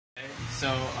So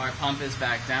our pump is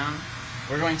back down.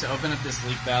 We're going to open up this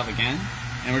leak valve again,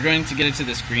 and we're going to get it to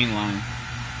this green line.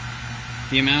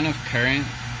 The amount of current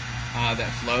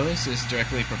that flows is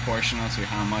directly proportional to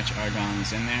how much argon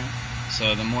is in there.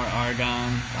 So the more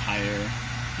argon, the higher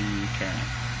the current.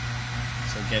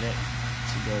 So get it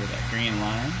to go to that green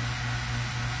line.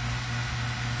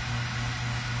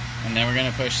 And then we're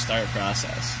going to push start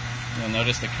process. You'll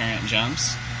notice the current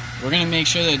jumps. We're going to make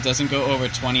sure that it doesn't go over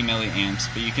 20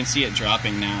 milliamps, but you can see it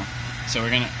dropping now. So we're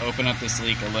going to open up this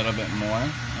leak a little bit more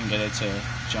and get it to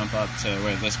jump up to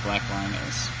where this black line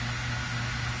is.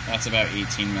 That's about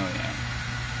 18 milliamp.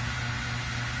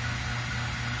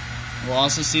 We'll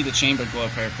also see the chamber glow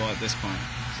purple at this point,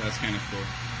 so that's kind of cool.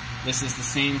 This is the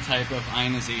same type of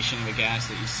ionization of a gas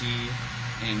that you see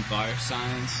in bar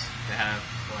signs. They have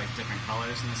like different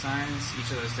colors in the signs. Each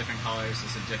of those different colors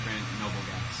is a different noble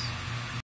gas.